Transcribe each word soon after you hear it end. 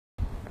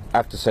I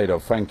have to say though,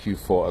 thank you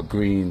for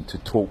agreeing to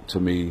talk to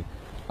me.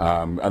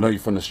 I know you're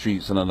from the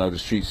streets, and I know the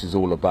streets is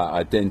all about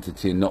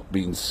identity and not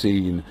being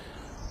seen.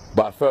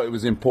 But I felt it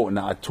was important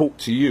that I talk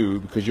to you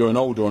because you're an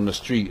older on the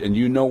street and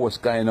you know what's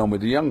going on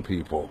with the young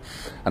people.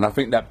 And I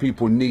think that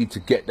people need to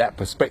get that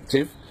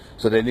perspective.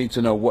 So they need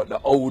to know what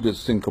the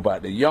olders think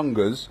about the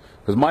youngers.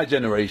 Because my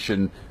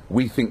generation,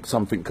 we think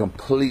something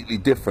completely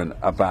different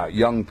about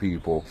young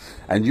people.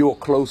 And you're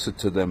closer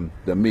to them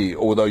than me,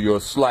 although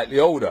you're slightly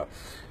older.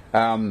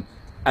 And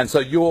so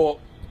you're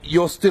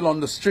still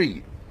on the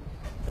street.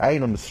 I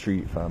ain't on the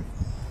street, fam.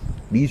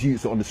 These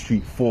youths are on the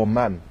street for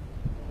man.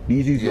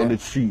 These youths are on the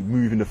street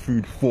moving the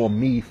food for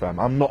me, fam.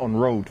 I'm not on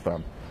road,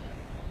 fam.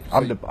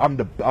 I'm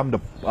the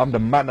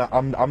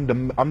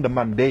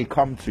man they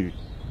come to.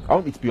 I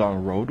don't need to be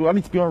on road. What do I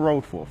need to be on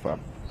road for, fam?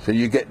 So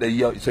you get the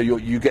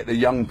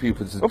young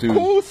people to do. Of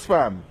course,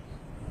 fam.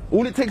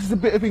 All it takes is a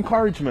bit of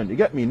encouragement. You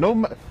get me?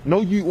 No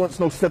youth wants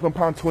no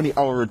 £7.20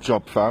 hour a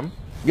job, fam.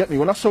 You get me?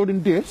 When I show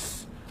them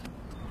this,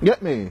 you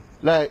get me?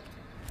 Like,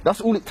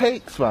 that's all it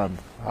takes, fam.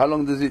 How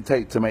long does it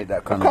take to make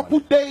that kind of money? A couple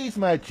days,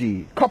 my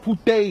G. Couple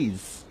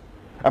days.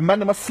 And man,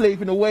 them are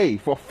slaving away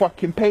for a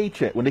fucking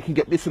paycheck when they can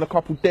get this in a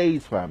couple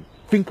days, fam.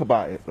 Think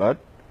about it, blood.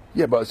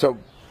 Yeah, but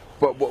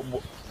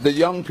the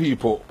young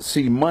people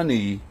see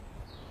money.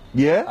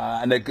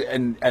 Yeah.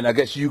 And I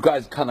guess you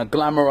guys kind of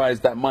glamorize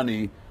that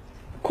money.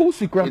 Of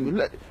course we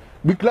glamorize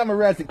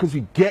it because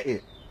we get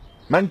it.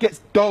 Man gets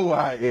dough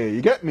out here.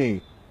 You get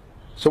me?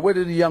 So where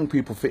do the young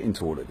people fit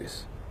into all of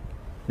this?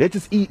 They're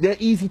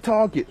easy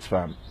targets,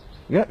 fam.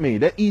 You get me?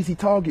 They're easy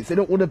targets. They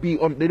don't want to be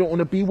on. They don't want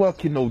to be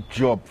working no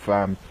job,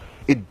 fam.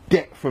 In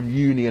debt from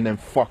uni and then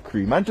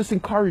fuckery. Man, just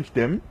encourage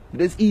them.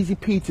 There's easy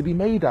P to be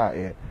made out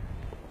here.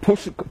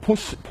 Push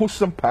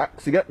some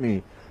packs. You get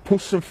me?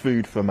 Push some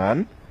food for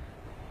man.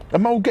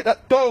 And man will get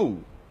that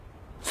dough.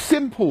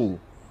 Simple.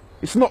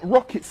 It's not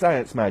rocket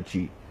science, my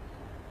G.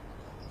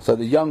 So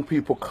the young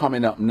people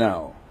coming up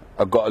now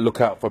have got to look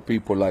out for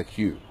people like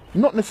you.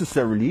 Not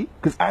necessarily,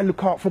 because I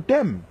look out for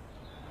them.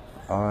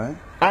 Alright.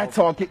 I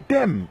target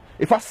them.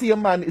 If I see a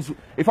man is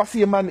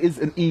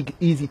an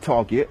easy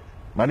target,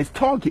 man is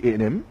targeting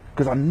him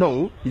because I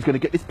know he's gonna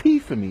get this P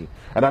for me,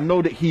 and I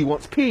know that he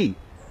wants P.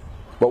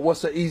 But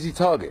what's an easy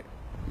target?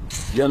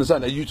 You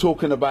understand? Are you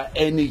talking about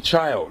any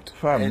child?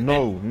 Fam,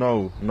 no.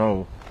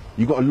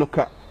 You gotta look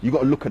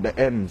at the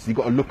M's. You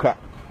gotta look at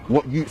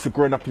what youths are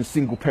growing up in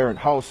single parent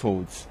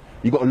households.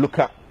 You gotta look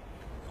at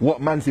what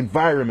man's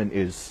environment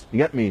is. You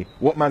get me?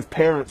 What man's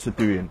parents are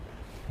doing.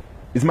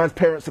 Is man's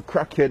parents a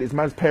crackhead? Is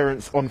man's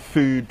parents on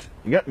food?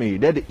 You get me?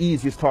 They're the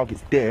easiest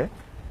targets there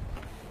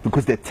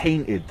because they're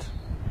tainted.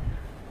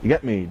 You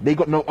get me? They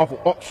got no other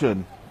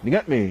option. You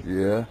get me?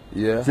 Yeah,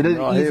 yeah. So they're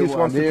the easiest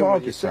ones to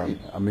target.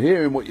 I'm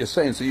hearing what you're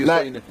saying. So you're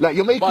saying like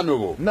you're making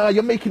vulnerable. Nah,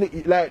 you're making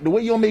it like the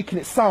way you're making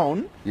it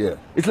sound. Yeah.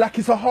 It's like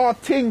it's a hard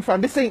thing,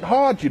 fam. This ain't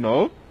hard, you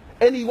know.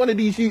 Any one of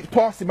these youths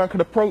passing, man, can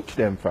approach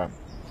them, fam.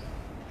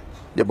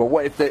 Yeah, but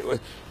what if they?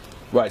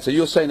 Right. So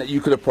you're saying that you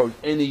could approach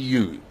any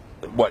youth.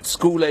 What,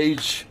 school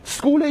age?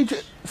 School age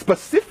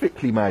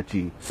specifically, my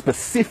G.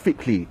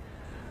 Specifically.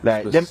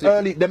 Like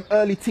them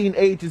early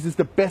teenagers is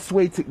the best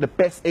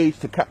age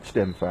to catch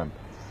them, fam.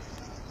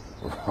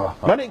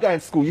 Man ain't going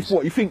to school.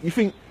 You think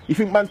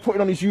man's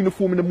putting on his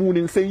uniform in the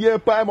morning and saying, yeah,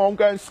 bye man, I'm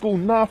going to school.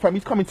 Nah, fam,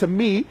 he's coming to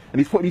me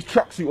and he's putting his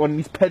tracksuit on and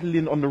he's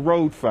pedaling on the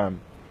road,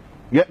 fam.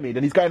 You get me?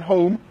 Then he's going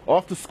home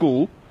after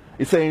school.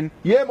 He's saying,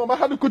 yeah, mum, I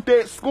had a good day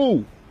at school.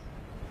 You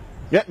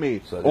get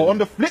me? So or on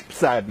the flip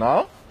side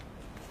now,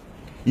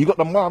 you got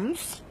the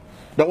mums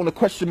that want to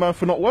question man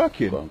for not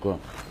working. Go on.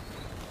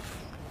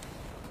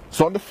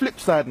 So on the flip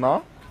side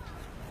now,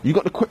 you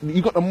got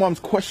the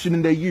mums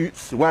questioning their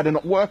youths why they're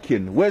not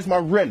working. Where's my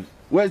rent?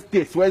 Where's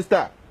this? Where's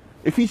that?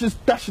 If he's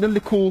just dashing a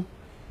little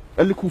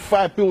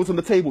 £5 on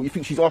the table, you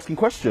think she's asking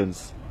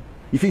questions?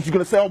 You think she's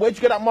gonna say, "Oh, where'd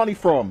you get that money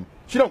from?"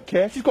 She don't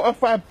care. She's got her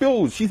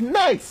 £5. She's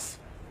nice.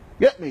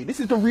 Get me? This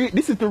is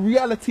the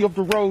reality of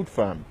the road,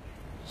 fam.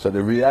 So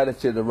the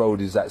reality of the road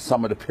is that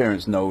some of the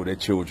parents know their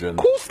children.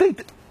 Of course they.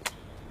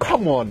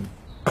 Come on.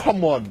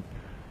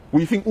 Well,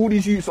 you think all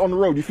these youths on the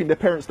road? You think their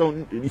parents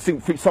don't? You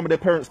think some of their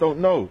parents don't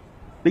know?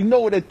 They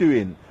know what they're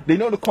doing. They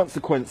know the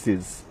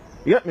consequences.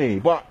 You get me?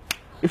 But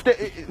if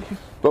they...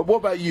 But what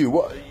about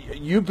you?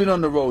 You've been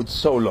on the road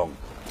so long.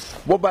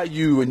 What about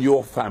you and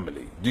your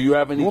family? Do you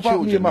have any children? What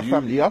about me and my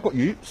family? Yeah, I got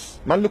youths.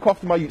 Man, look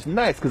after my youths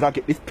nice because I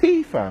get this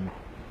P, fam.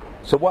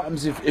 So what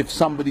happens if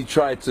somebody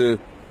tried to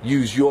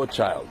use your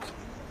child?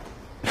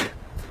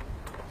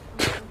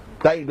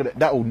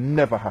 That will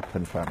never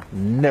happen, fam.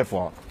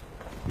 Never.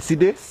 You see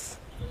this?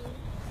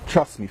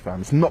 Trust me,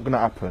 fam. It's not gonna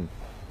happen.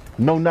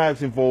 No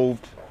knives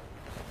involved.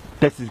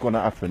 This is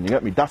gonna happen. You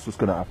get me? That's what's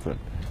gonna happen.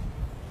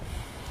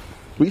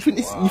 But you think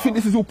this? Wow. You think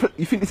this is all?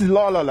 You think this is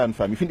La La Land,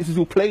 fam? You think this is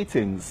all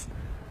playthings?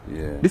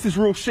 Yeah. This is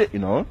real shit, you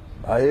know.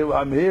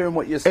 I'm hearing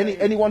what you're saying.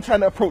 Anyone trying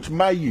to approach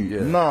my youth?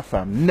 Yeah. Nah,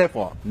 fam.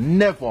 Never.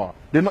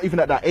 They're not even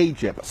at that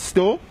age yet, but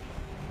still,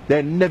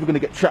 they're never gonna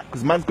get trapped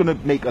because man's gonna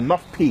make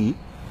enough P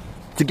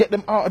to get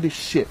them out of this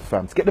shit,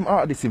 fam. To get them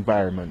out of this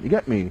environment. You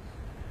get me?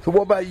 So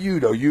what about you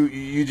though?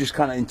 You just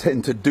kind of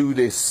intend to do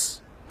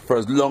this for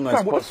as long as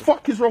possible? What the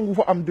fuck is wrong with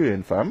what I'm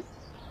doing, fam?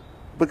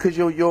 Because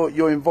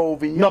you're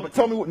involving. No, but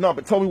tell me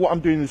what I'm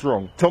doing is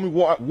wrong. Tell me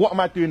what am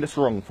I doing that's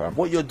wrong, fam?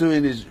 What you're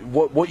doing is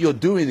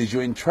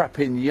you're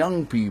entrapping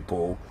young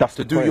people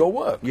to do your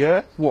work.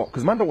 Yeah. What?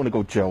 Because man don't want to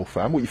go jail,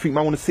 fam. What, you think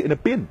man want to sit in a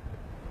bin?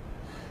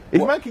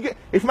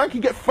 If man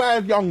can get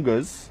 5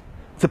 youngers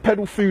to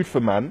peddle food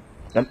for man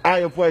and I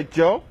avoid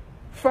jail,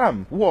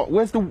 fam, what?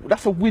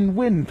 That's a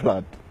win-win,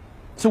 blood.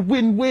 It's a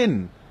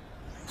win-win.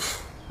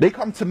 They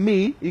come to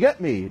me, you get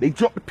me? They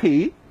drop the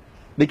P,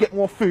 they get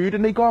more food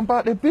and they go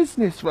about their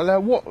business. Well,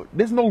 like, what?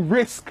 There's no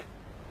risk.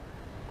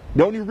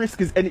 The only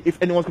risk is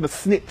if anyone's going to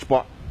snitch,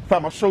 but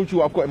fam, I showed you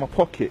what I've got in my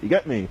pocket, you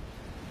get me?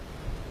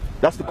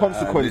 That's the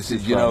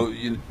consequences, you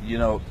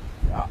know,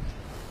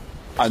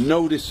 I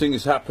know this thing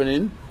is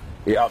happening.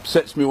 It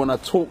upsets me when I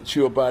talk to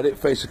you about it,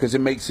 face it, because it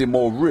makes it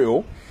more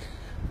real.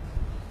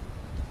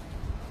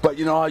 But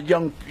you know, our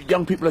young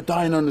people are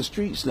dying on the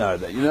streets now.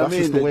 You know what I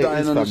mean? They're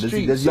dying on the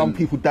streets. There's young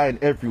people dying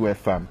everywhere,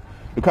 fam.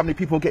 Look how many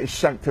people are getting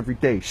shanked every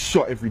day,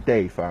 shot every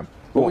day, fam.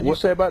 What do you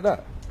say about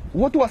that?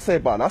 What do I say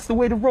about that? That's the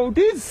way the road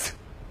is.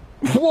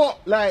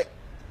 What? Like,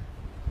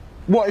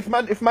 what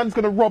if man's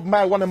gonna rob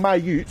one of my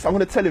youths? I'm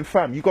gonna tell him,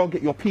 fam, you go and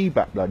get your P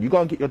back, blood. You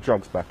go and get your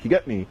drugs back. You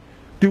get me?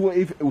 Do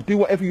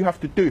whatever you have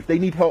to do. If they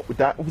need help with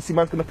that, obviously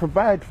man's gonna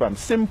provide, fam.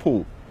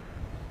 Simple.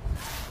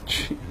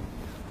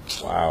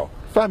 Wow.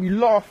 Fam, you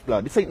laugh,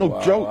 blood. This ain't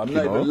no joke. I'm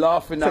not even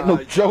laughing at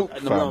no joke,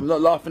 fam. I'm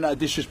not laughing at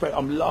disrespect.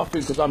 I'm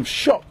laughing because I'm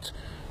shocked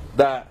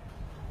that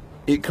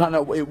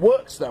it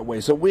works that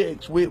way. So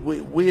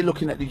we're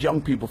looking at these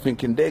young people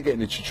thinking they're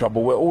getting into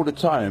trouble, where all the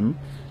time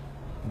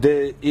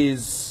there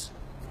is.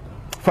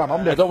 Fam,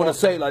 I don't want to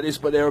say it like this,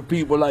 but there are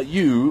people like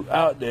you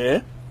out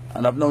there,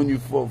 and I've known you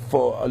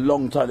for a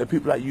long time. There are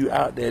people like you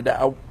out there that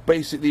are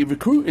basically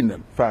recruiting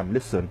them. Fam,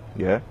 listen,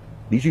 yeah.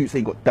 These youths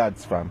ain't got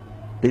dads, fam.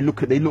 They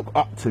look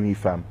up to me,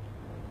 fam.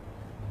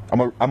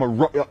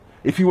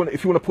 If you want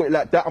to put it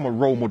like that, I'm a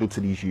role model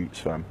to these youths,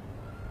 fam.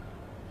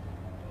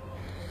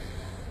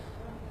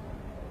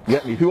 You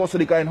get me? Who else are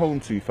they going home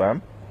to,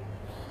 fam?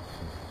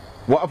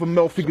 What other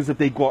male figures have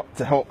they got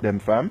to help them,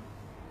 fam?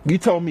 You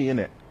tell me,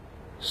 innit?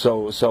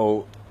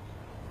 So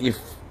if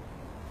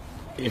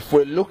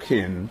we're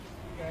looking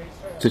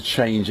to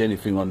change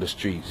anything on the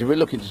streets, if we're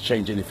looking to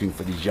change anything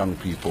for these young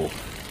people,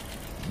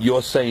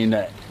 you're saying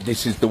that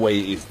this is the way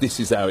it is, this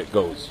is how it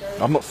goes.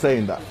 I'm not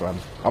saying that, fam.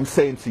 I'm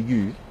saying to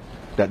you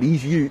that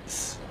these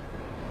youths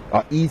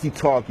are easy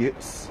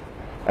targets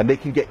and they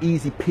can get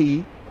easy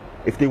P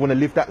if they want to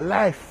live that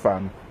life,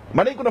 fam.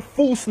 Man ain't gonna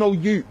force no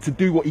youth to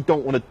do what he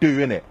don't want to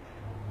do, innit?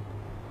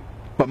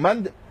 But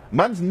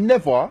man's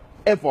never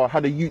ever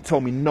had a youth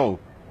tell me no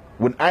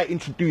when I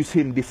introduce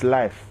him this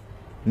life.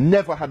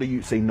 Never had a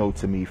youth say no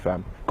to me,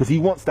 fam, because he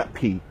wants that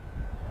P.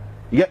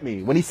 You get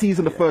me? When he sees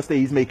on the first day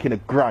he's making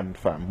 $1,000,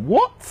 fam.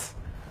 What?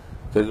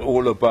 So it's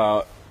all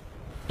about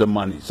the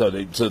money. So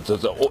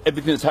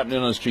everything that's happening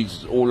on the streets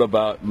is all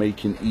about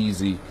making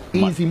easy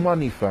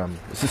money, fam.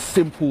 It's as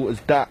simple as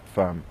that,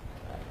 fam.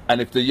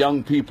 And if the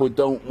young people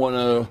don't want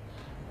to,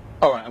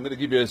 all right, I'm going to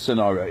give you a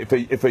scenario.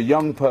 If a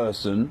young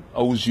person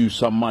owes you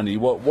some money,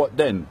 what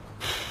then?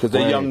 Because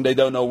they're young, they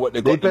don't know what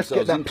they've got themselves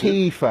into. They best get that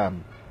P,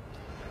 fam.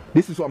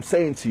 This is what I'm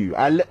saying to you.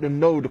 I let them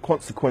know the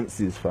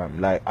consequences,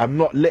 fam. Like, I'm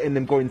not letting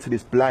them go into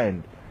this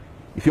blind.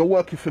 If you're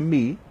working for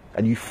me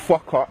and you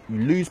fuck up, you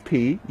lose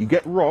P, you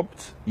get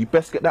robbed, you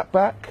best get that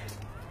back.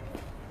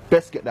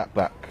 Best get that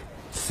back.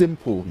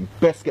 Simple. You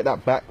best get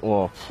that back,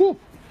 or whew.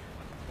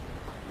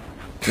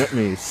 Get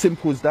me?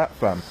 Simple as that,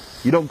 fam.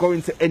 You don't go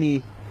into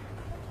any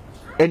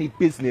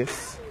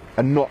business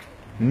and not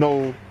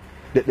know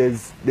that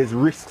there's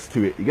risks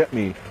to it. You get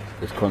me?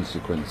 There's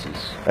consequences.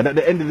 And at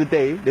the end of the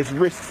day, there's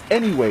risks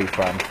anyway,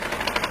 fam.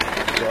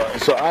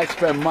 So I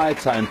spend my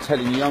time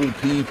telling young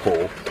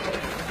people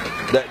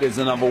that there's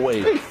another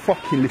way. They ain't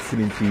fucking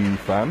listening to you,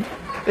 fam.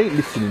 They ain't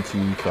listening to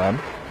you, fam.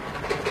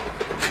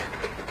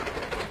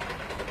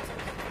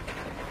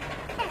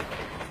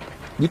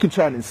 You can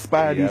try and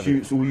inspire these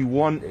youths all you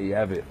want. There you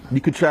have it. You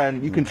can try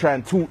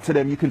and talk to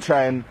them. You can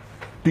try and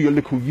do your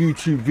little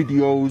YouTube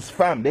videos,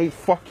 fam. They ain't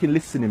fucking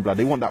listening, blood.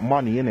 They want that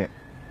money, innit?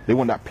 They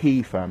want that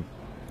P, fam.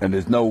 And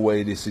there's no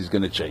way this is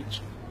gonna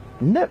change.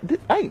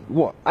 I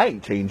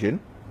ain't changing.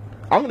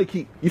 I'm gonna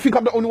keep. You think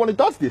I'm the only one who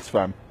does this,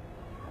 fam?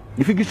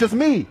 You think it's just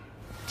me?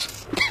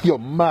 You're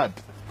mad.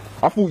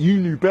 I thought you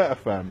knew better,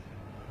 fam.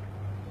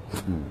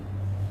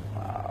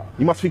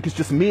 You must think it's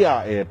just me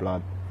out here,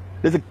 blood.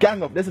 There's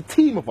a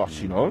team of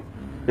us, you know.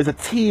 There's a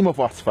team of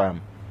us,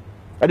 fam.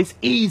 And it's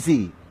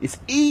easy. It's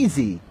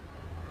easy.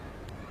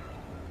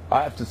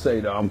 I have to say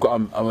that I'm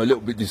a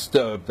little bit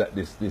disturbed at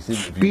this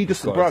interview. Be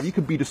disturbed, bro. You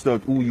can be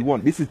disturbed all you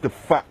want. This is the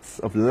facts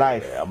of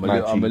life. Yeah,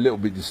 I'm a little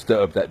bit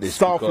disturbed at this.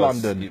 South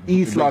London,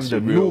 East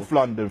London, North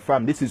London,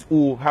 fam. This is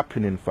all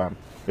happening, fam.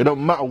 It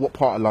don't matter what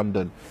part of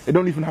London. It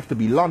don't even have to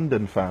be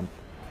London, fam.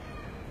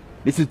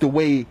 This is the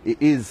way it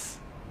is.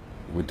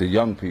 With the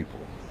young people.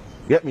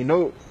 Get me?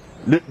 No,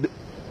 there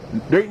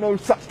ain't no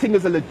such thing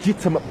as a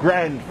legitimate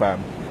grind,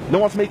 fam. No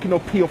one's making no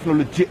pee off no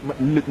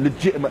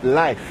legitimate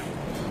life,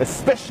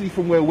 especially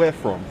from where we're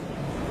from.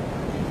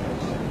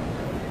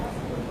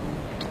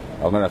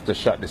 I'm going to have to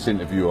shut this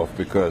interview off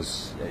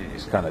because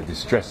it's kind of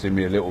distressing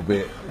me a little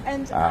bit,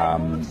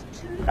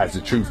 as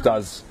the truth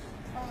does.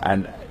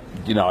 And,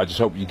 you know, I just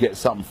hope you get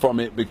something from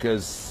it,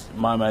 because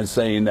my man's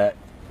saying that,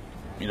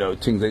 you know,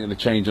 things ain't going to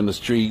change on the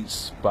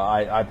streets, but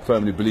I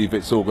firmly believe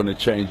it's all going to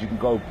change. You can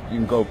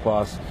go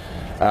past.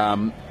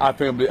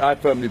 I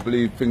firmly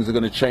believe things are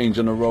going to change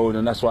on the road,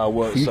 and that's why I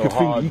work so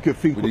hard. You can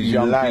think with what these you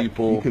young like.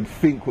 people. You can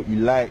think what you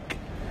like.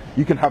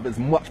 You can have as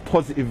much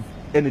positive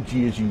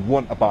energy as you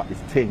want about this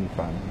thing,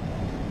 fam.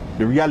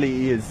 The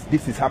reality is,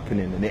 this is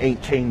happening and it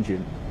ain't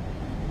changing.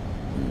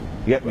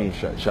 You get me?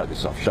 Shut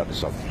this off. Shut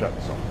this off. Shut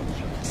this off.